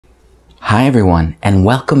Hi everyone, and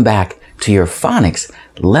welcome back to your Phonics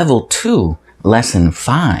Level 2, Lesson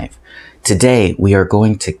 5. Today we are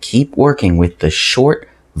going to keep working with the short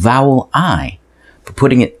vowel I, but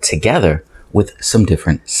putting it together with some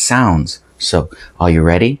different sounds. So, are you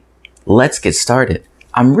ready? Let's get started.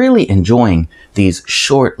 I'm really enjoying these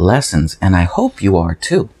short lessons, and I hope you are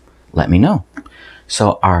too. Let me know.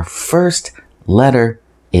 So our first letter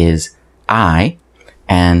is I,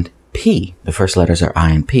 and P. The first letters are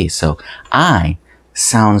I and P. So I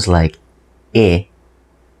sounds like I.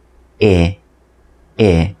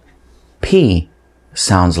 P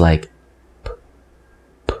sounds like P,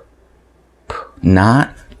 P, P.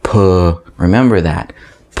 Not P. Remember that.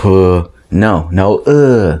 P. No.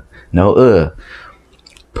 No. No.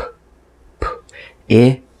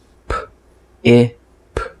 P. P. I.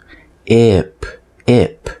 P.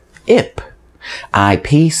 Ip.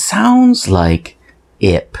 IP sounds like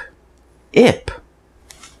ip.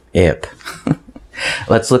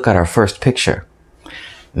 Let's look at our first picture.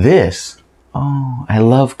 This, oh, I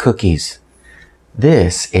love cookies.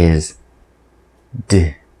 This is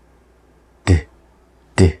ip.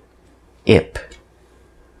 Ip.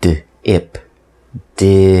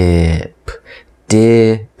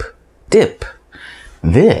 Dip.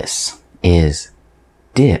 This is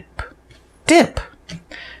dip.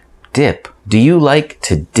 Do you like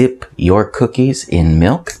to dip your cookies in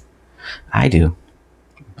milk? I do.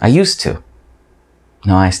 I used to.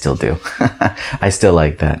 No, I still do. I still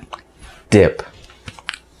like that. Dip.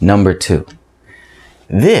 Number 2.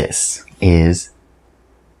 This is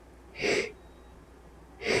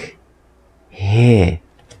hip.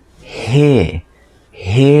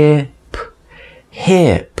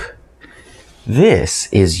 This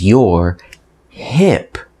is your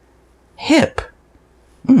hip. Hip.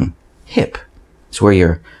 It's where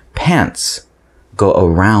your pants go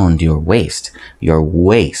around your waist. Your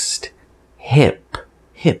waist. Hip.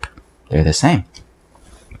 They're the same.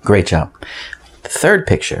 Great job. The third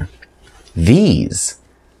picture. These.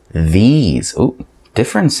 Oh,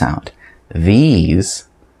 different sound. These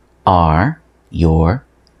are your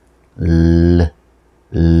lip.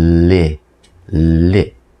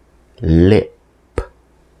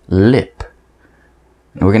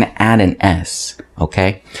 And we're going to add an S,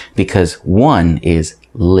 okay? Because one is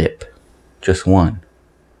lip. Just one.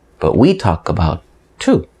 But we talk about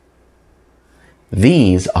 2.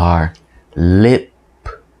 These are lips.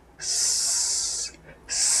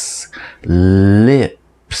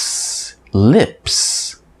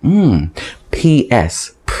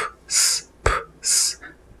 P-S.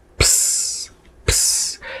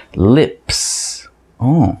 Lips.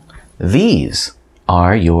 Oh, these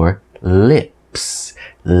are your lips.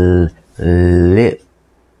 Lips.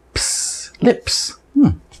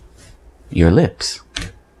 Your lips.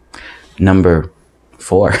 Number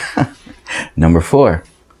 4. Number 4.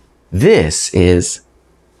 This is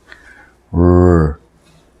R.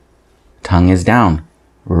 Tongue is down.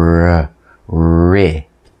 R.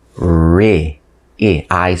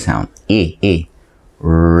 I sound.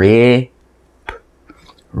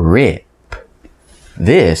 Rip.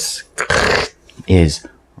 This is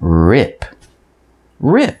rip.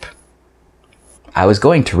 I was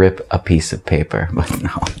going to rip a piece of paper, but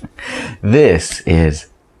no. This is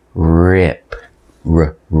rip.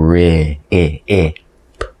 Rip.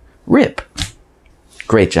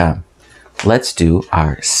 Great job. Let's do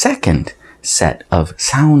our second set of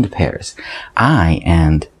sound pairs. I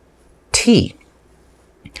and T.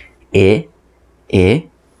 It. It.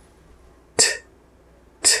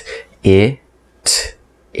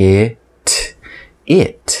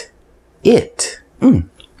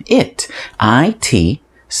 IT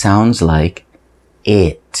sounds like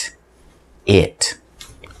it.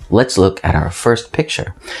 Let's look at our first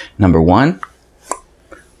picture. Number 1.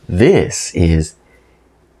 This is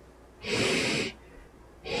hit.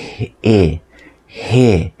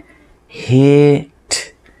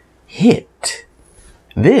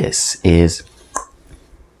 This is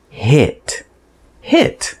hit.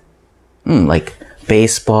 Like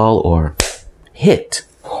baseball or hit.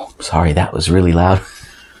 Oh, sorry, that was really loud.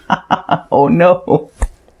 Oh no.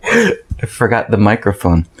 I forgot the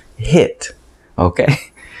microphone. Hit.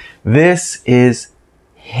 Okay. This is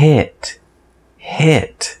hit.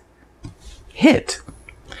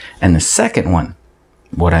 And the second one,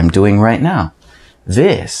 what I'm doing right now,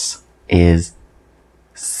 this is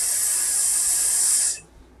sit.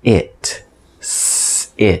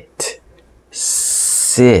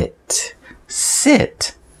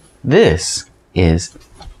 This is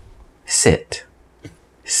sit.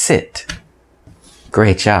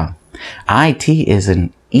 Great job. IT is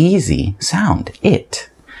an easy sound. It.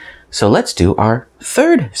 So let's do our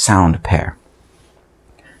third sound pair.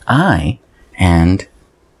 I and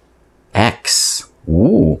X.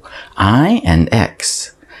 Ooh, I and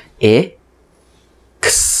X. I,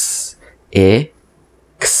 X, I,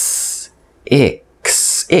 X,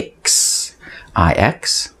 X, X.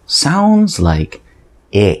 IX sounds like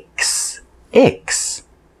X, X.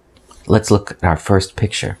 Let's look at our first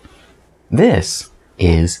picture. This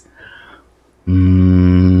is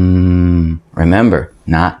remember,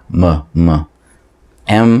 not m.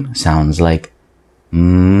 M sounds like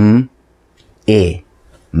I,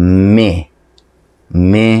 me,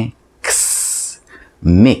 mix,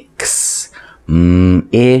 mix,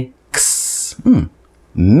 ix,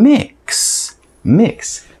 mix,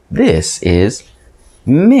 mix. This is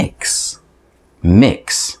mix,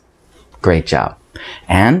 mix. Great job.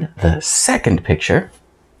 And the second picture,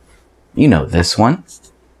 you know this one.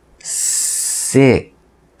 Six,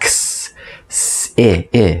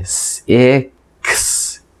 six,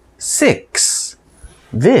 six.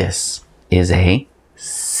 This is a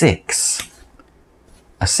 6.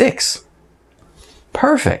 A 6.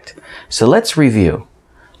 Perfect. So let's review.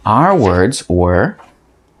 Our words were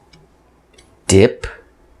dip,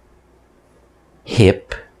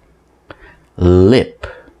 hip, lip,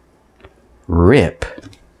 rip,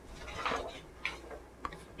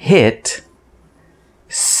 hit,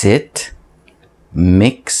 sit,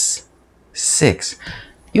 mix, 6.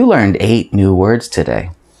 You learned 8 new words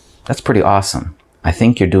today. That's pretty awesome. I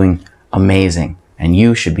think you're doing amazing, and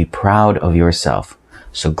you should be proud of yourself.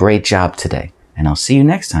 So great job today, and I'll see you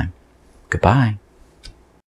next time. Goodbye.